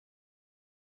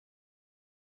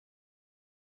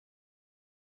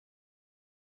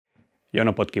Jó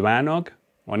napot kívánok!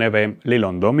 A nevem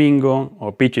Lilón Domingo,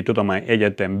 a Pécsi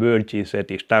Tudományegyetem Bölcsészet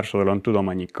és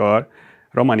Társadalomtudományi Kar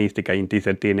Romanisztikai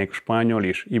Intézetének Spanyol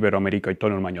és Ibero-Amerikai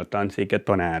Tanulmányok Tanszéke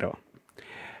tanára.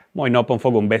 Mai napon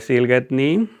fogom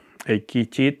beszélgetni egy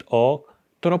kicsit a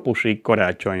Trópusi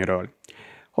Karácsonyról.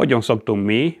 Hogyan szoktunk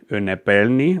mi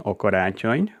ünnepelni a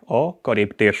karácsony a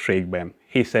Karib térségben,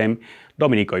 hiszen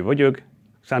dominikai vagyok,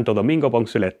 Santo Domingóban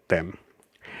születtem.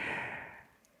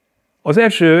 Az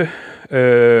első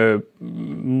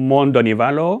mondani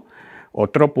való a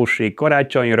Trópusi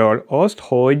Karácsonyról azt,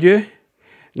 hogy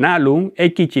nálunk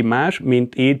egy kicsi más,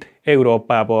 mint itt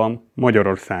Európában,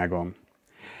 Magyarországon.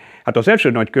 Hát az első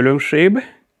nagy különbség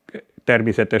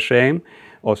természetesen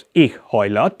az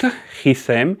éghajlat,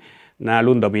 hiszen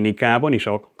nálunk Dominikában és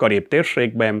a Karib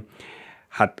térségben,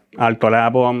 hát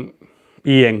általában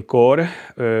ilyenkor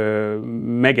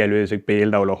megelőzik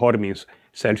például a 30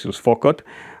 Celsius fokot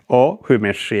a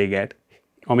hőmérséklet,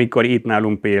 amikor itt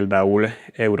nálunk például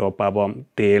Európában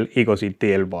tél, igazi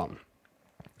tél van.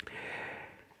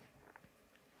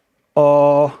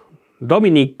 A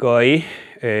dominikai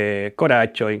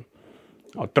karácsony,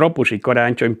 a trópusi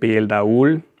karácsony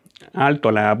például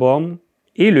általában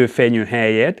élő fenyő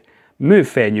helyett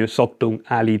műfenyőt szoktunk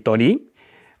állítani,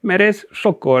 mert ez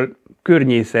sokkal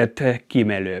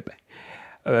környezetkímélőbb.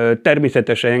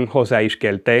 Természetesen hozzá is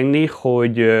kell tenni,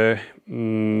 hogy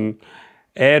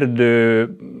erdő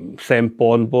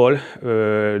szempontból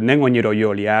nem annyira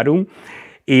jól járunk,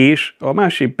 és a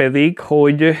másik pedig,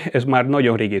 hogy ez már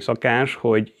nagyon régi szokás,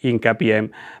 hogy inkább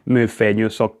ilyen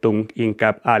műfenyőt szoktunk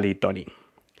inkább állítani.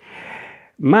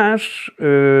 Más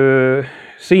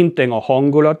szinten a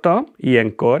hangulata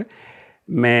ilyenkor,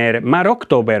 mert már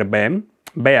októberben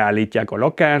beállítják a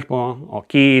lakásba a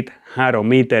 2-3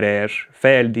 méteres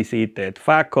feldíszített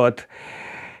fákat,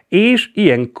 és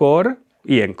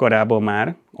ilyen korában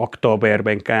már,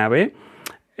 októberben kb.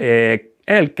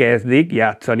 Elkezdik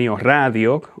játszani a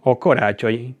rádiók a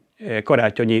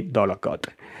karácsonyi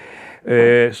dalokat.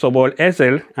 Szóval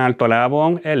ezzel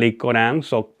általában elég korán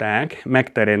szokták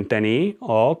megteremteni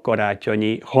a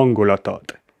karácsonyi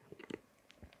hangulatot.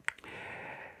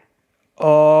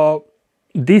 A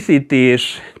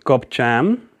díszítés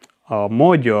kapcsán, a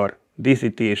magyar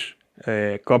díszítés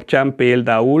kapcsán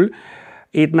például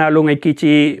itt nálunk egy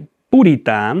kicsi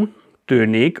puritán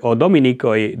tűnik a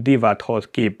dominikai divathoz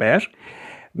képest,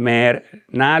 mert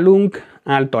nálunk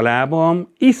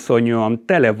általában iszonyúan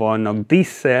tele vannak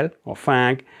dísszel a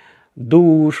fák,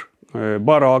 dús,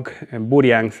 barak,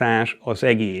 burjánzás az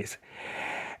egész.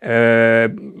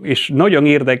 És nagyon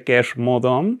érdekes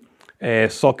módon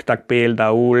szoktak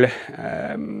például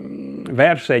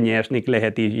versenyezni,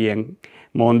 lehet így ilyen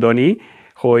mondani,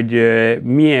 hogy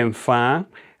milyen fa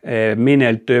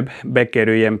minél több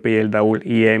bekerüljen például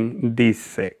ilyen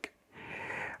díszek.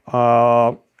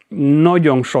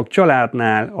 Nagyon sok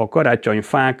családnál a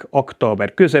karácsonyfák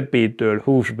október közepétől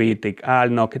húsvétig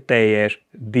állnak teljes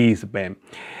díszben.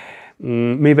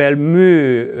 Mivel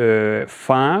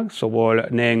műfa, szóval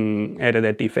nem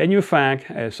eredeti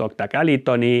fenyőfák, szokták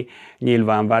állítani,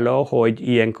 nyilvánvaló, hogy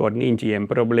ilyenkor nincs ilyen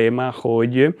probléma,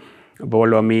 hogy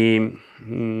valami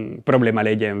probléma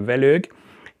legyen velük,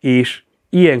 és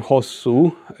ilyen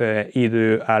hosszú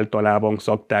idő általában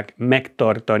szokták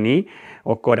megtartani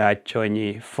a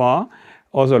karácsonyi fa,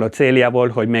 azzal a céljával,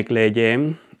 hogy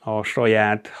meglegyen a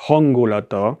saját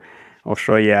hangulata, a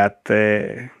saját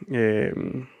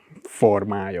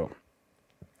formája.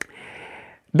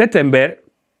 December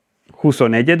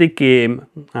 21-én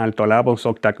általában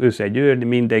szokták összegyűlni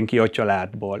mindenki a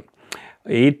családból.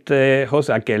 Itt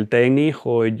hozzá kell tenni,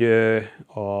 hogy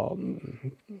a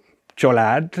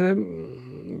család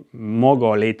maga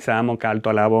a létszámok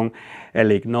általában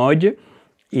elég nagy,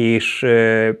 és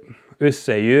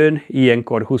összejön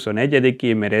ilyenkor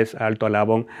 21-én, mert ez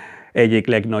általában egyik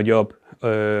legnagyobb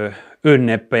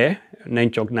ünnepe, nem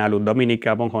csak nálunk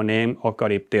Dominikában, hanem a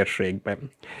Karib térségben.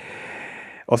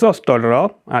 Az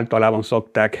asztalra általában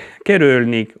szokták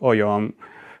kerülni olyan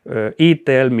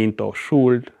étel, mint a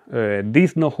Sült,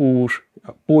 disznóhús,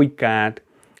 pulykát,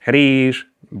 rizs,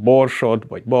 borsot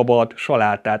vagy babot,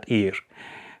 salátát is.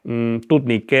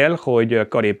 Tudni kell, hogy a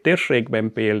Karib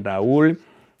térségben például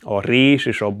a rizs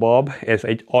és a bab, ez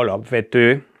egy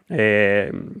alapvető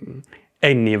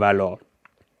ennivaló.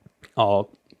 A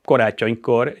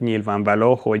karácsonykor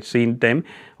nyilvánvaló, hogy szinten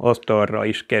asztalra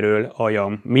is kerül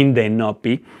olyan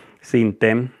mindennapi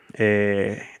szinten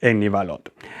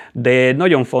ennivalót. De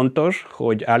nagyon fontos,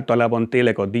 hogy általában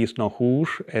tényleg a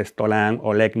disznóhús, ez talán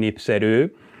a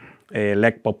legnépszerűbb,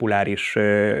 legpopuláris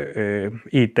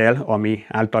étel, ami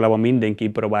általában mindenki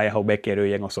próbálja, ha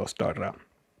bekerüljen az asztalra.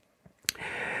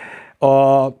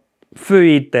 A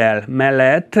főétel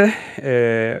mellett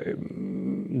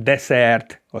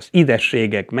desszert, az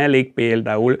ízességek mellé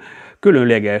például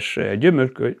különleges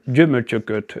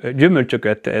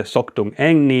gyümölcsöket szoktunk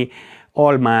enni,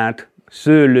 almát,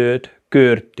 szőlőt,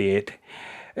 körtét.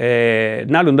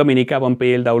 Nálunk Dominikában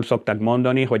például szokták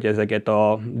mondani, hogy ezeket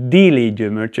a déli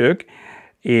gyümölcsök,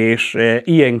 és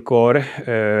ilyenkor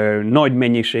nagy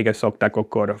mennyiséget szokták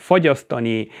akkor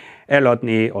fagyasztani,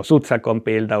 eladni, az utcákon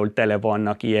például tele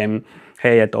vannak ilyen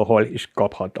helyet, ahol is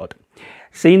kaphatod.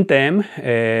 Szerintem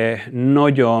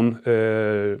nagyon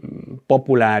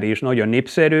populáris, nagyon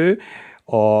népszerű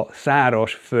a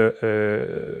száraz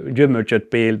gyümölcsöt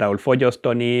például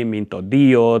fogyasztani, mint a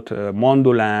diót,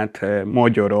 mandulát,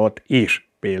 magyarot is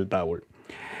például.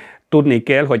 Tudni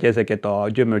kell, hogy ezeket a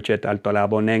gyümölcset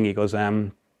általában nem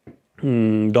igazán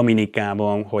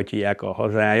Dominikában, hogy hívják a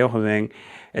hazája, hanem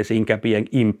ez inkább ilyen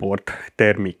import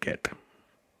terméket.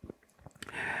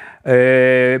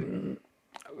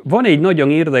 Van egy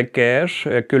nagyon érdekes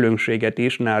különbséget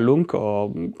is nálunk a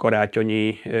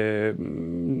karácsonyi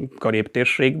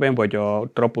Karib-térségben, vagy a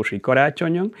Trópusi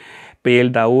Karácsonyon.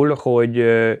 Például, hogy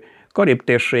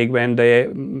Karib-térségben, de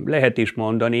lehet is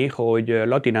mondani, hogy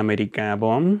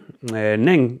Latin-Amerikában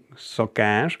nem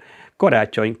szokás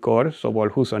karácsonykor,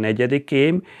 szóval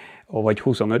 21-én, vagy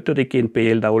 25-én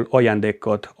például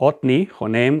ajándékot adni,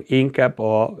 hanem inkább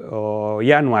a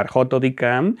január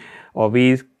 6-án a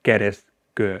víz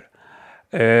keresztkör.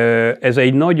 Ez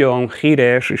egy nagyon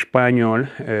híres spanyol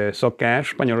szokás.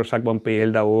 Spanyolországban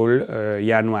például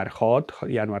január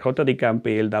 6-án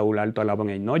például általában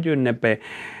egy nagy ünnepe,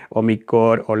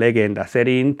 amikor a legenda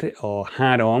szerint a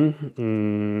három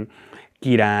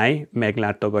király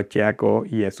meglátogatják a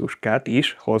Jézuskát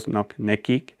is, hoznak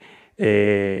nekik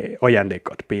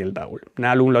ajándékot például.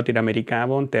 Nálunk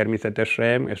Latin-Amerikában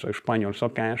természetesen ez a spanyol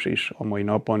szokás is a mai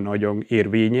napon nagyon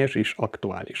érvényes és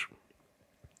aktuális.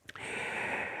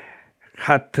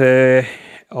 Hát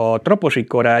a trópusi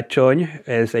karácsony,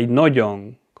 ez egy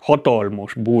nagyon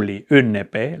hatalmas buli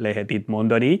ünnepe, lehet itt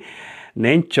mondani,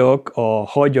 nem csak a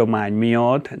hagyomány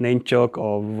miatt, nem csak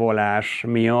a vallás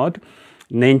miatt,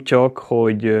 nem csak,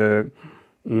 hogy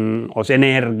az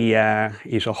energia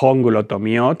és a hangulata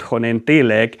miatt, hanem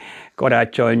tényleg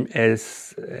karácsony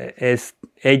ez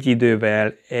egy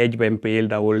idővel egyben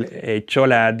például egy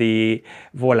családi,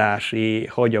 vallási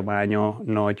hagyománya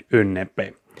nagy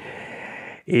ünnepe.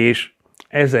 És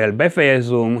ezzel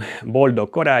befejezem, boldog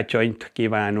karácsonyt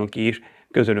kívánok is,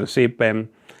 köszönöm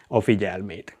szépen a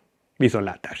figyelmét.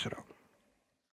 Viszontlátásra!